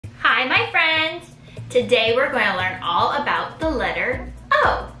Hi, my friends! Today we're going to learn all about the letter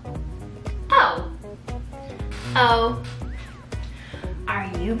O. O. O.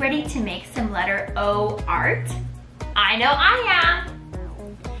 Are you ready to make some letter O art? I know I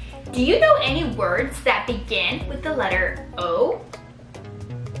am! Do you know any words that begin with the letter O?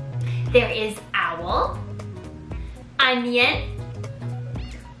 There is owl, onion,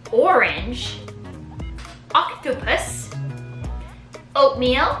 orange, octopus,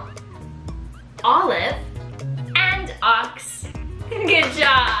 oatmeal, olive, and ox. Good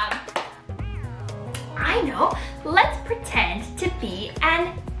job! I know, let's pretend to be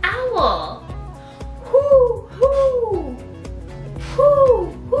an owl. Hoo, hoo,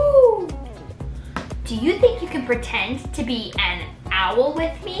 hoo, hoo. Do you think you can pretend to be an owl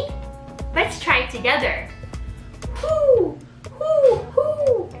with me? Let's try it together. Hoo, hoo,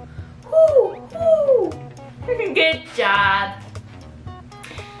 hoo, hoo, hoo. Good job.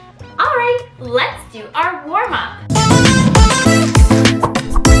 All right, let's do our warm-up.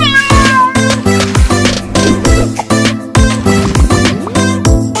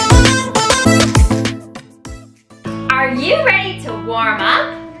 Are you ready to warm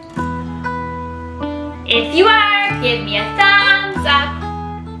up? If you are, give me a thumbs up.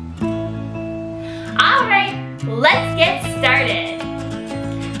 All right, let's get started.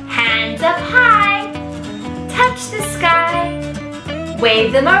 Hands up high, touch the sky.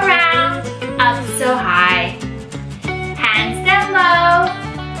 Wave them around, up so high. Hands down low,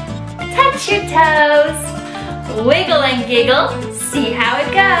 touch your toes. Wiggle and giggle, see how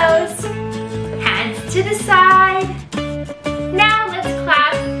it goes. Hands to the side. Now let's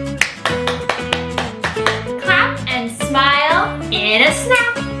clap. Clap and smile in a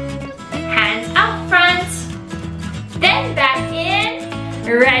snap. Hands out front, then back in.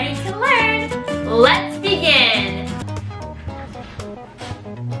 Ready to learn? Let's begin.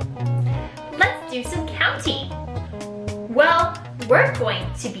 Let's do some counting. Well, we're going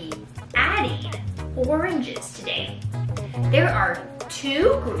to be adding oranges today. There are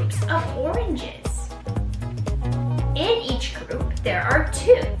 2 groups of oranges. In each group, there are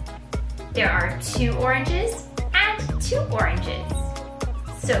 2. There are 2 oranges and 2 oranges.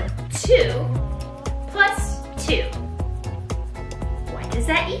 So 2 plus 2. What does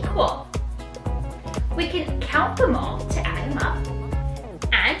that equal? We can count them all to add them up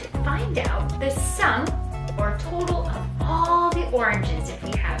and find out the sum or total of all the oranges if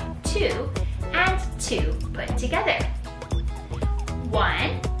we have 2 and 2 put together.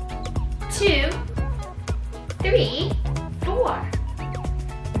 1, 2, 3, 4.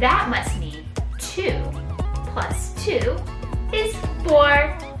 That must mean 2 plus 2 is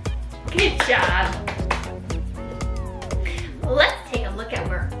 4. Good job. Let's take a look at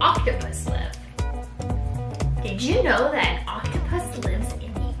where octopus live. Did you know that an octopus lives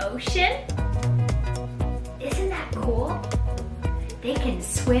in the ocean? Isn't that cool? They can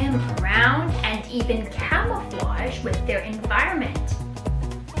swim around and even camouflage with their environment.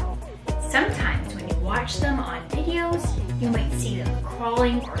 Sometimes when you watch them on videos, you might see them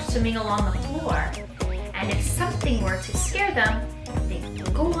crawling or swimming along the floor. And if something were to scare them, they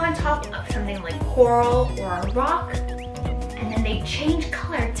go on top of something like coral or a rock, and then they change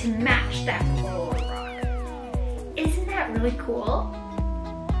color to match that coral or rock. Isn't that really cool?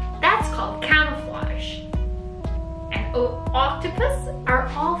 That's called camouflage. And octopus are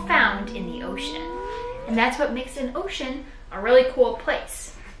all found in the ocean. And that's what makes an ocean a really cool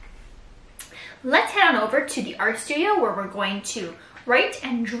place. Let's head on over to the art studio where we're going to write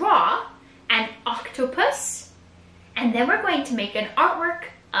and draw an octopus. And then we're going to make an artwork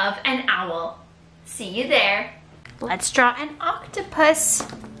of an owl. See you there. Let's draw an octopus.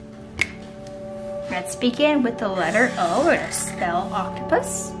 Let's begin with the letter O. We're going to spell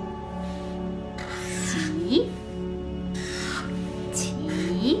octopus. C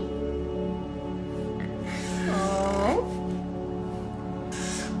T O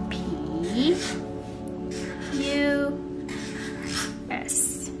P U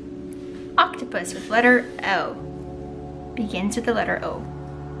S. Octopus with letter O. Begins with the letter O.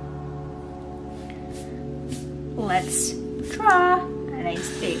 Let's draw a nice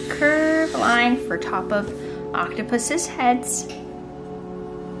big curved line for top of octopus's heads. We're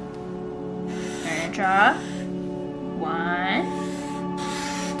gonna draw 1,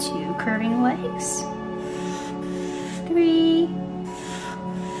 2 curving legs, 3,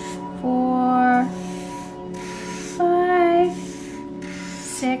 4, 5,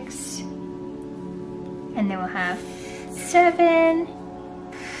 6, and then we'll have 7,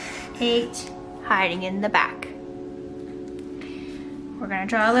 8 hiding in the back. We're gonna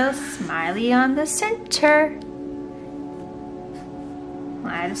draw a little smiley on the center.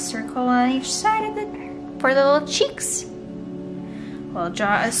 add a circle on each side of for the little cheeks. We'll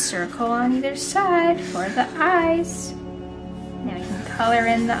draw a circle on either side for the eyes. Now we can color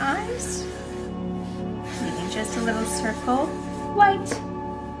in the eyes. Leaving just a little circle, white.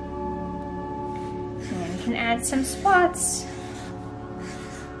 And then we can add some spots.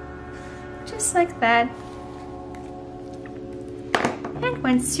 Just like that. And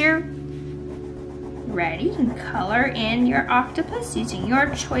once you're ready, you can color in your octopus using your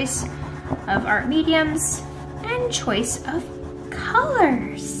choice of art mediums and choice of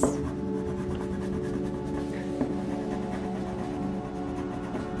colors.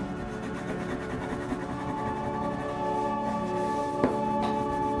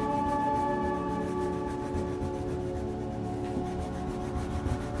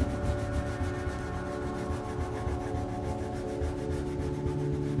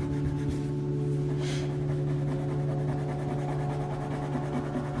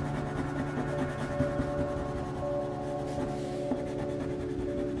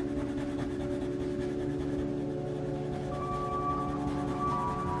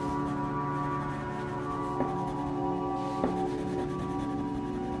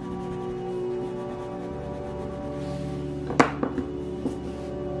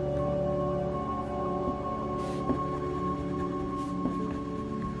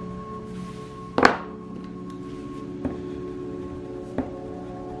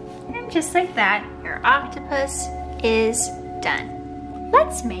 Just like that, your octopus is done.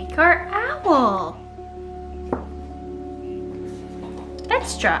 Let's make our owl.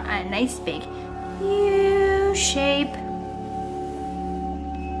 Let's draw a nice big U shape.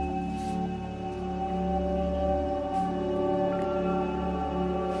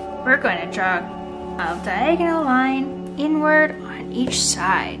 We're going to draw a diagonal line inward on each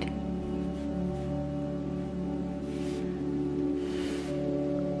side.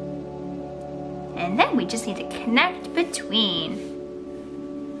 And then we just need to connect between.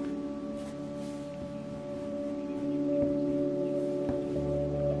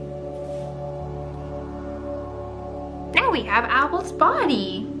 Now we have Owl's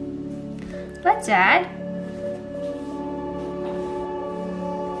body. Let's add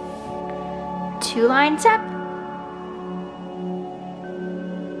 2 lines up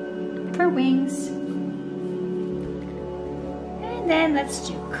for wings. And then let's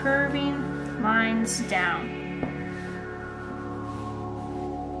do curving lines down.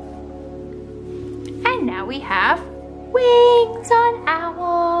 And now we have wings on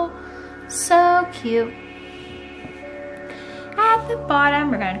Owl. So cute. At the bottom,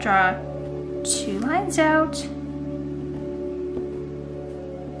 we're going to draw 2 lines out.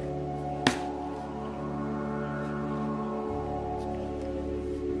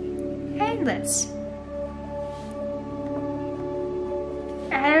 And let's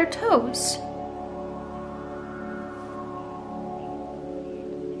add our toes.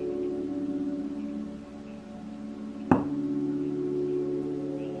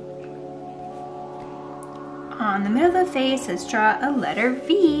 On the middle of the face, let's draw a letter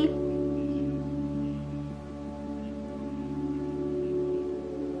V.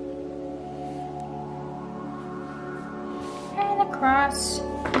 And across.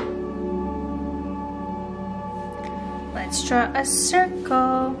 Let's draw a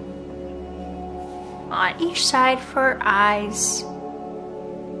circle on each side for eyes.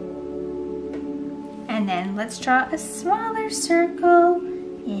 And then let's draw a smaller circle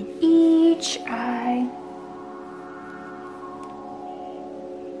in each eye.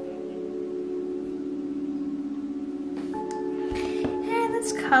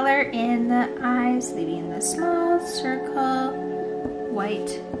 Color in the eyes, leaving the small circle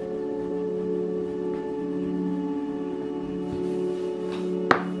white.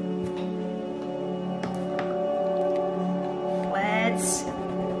 Let's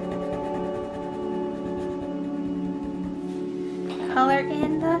color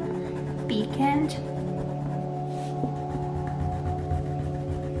in the beak end.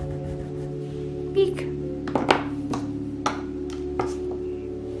 Beak.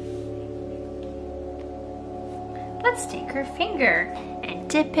 Let's take her finger and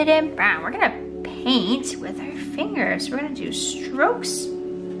dip it in brown. We're gonna paint with our fingers. We're gonna do strokes.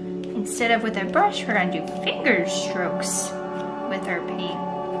 Instead of with a brush, we're gonna do finger strokes with our paint.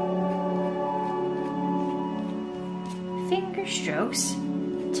 Finger strokes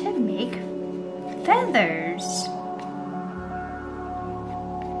to make feathers.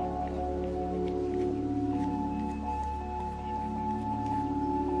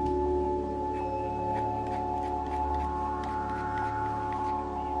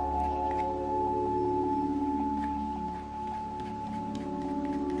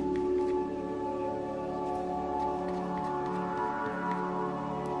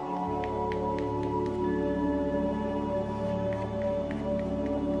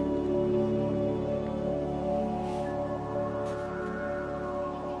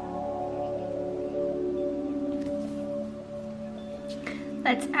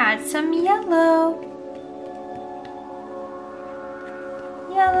 Let's add some yellow.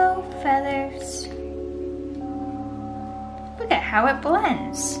 Yellow feathers. Look at how it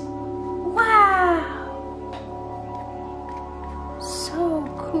blends. Wow! So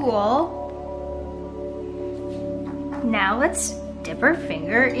cool. Now let's dip our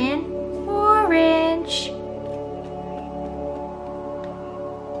finger in orange.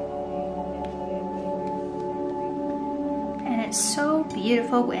 And it's so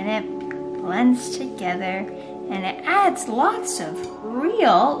beautiful when it blends together, and it adds lots of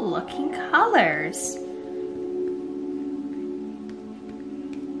real looking colors.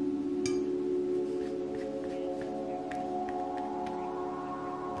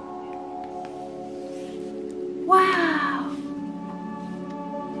 Wow!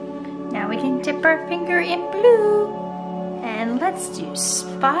 Now we can dip our finger in blue, and let's do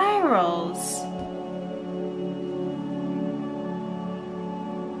spirals.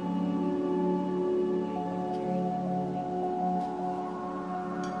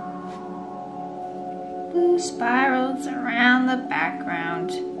 Blue spirals around the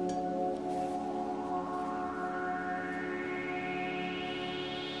background.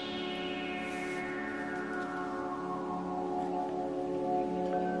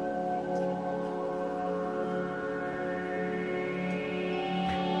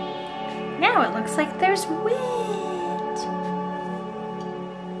 Now it looks like there's wind.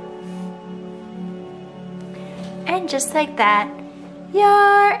 And just like that,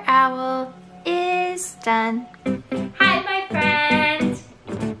 your owl is done. Hi, my friend.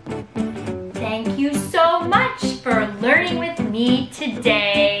 Thank you so much for learning with me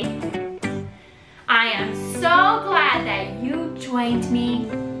today. I am so glad that you joined me.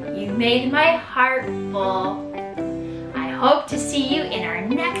 You made my heart full. I hope to see you in our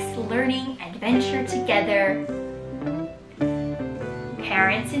next learning adventure together.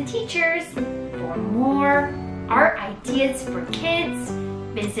 Parents and teachers, for more art ideas for kids,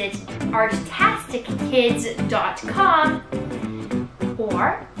 visit artastickids.com,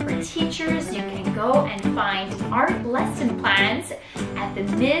 or for teachers, you can go and find art lesson plans at the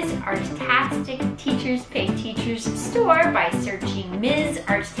Ms. Artastic Teachers Pay Teachers store by searching Ms.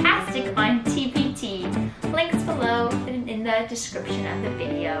 Artastic on TPT. Links below and in the description of the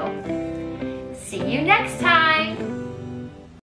video. See you next time!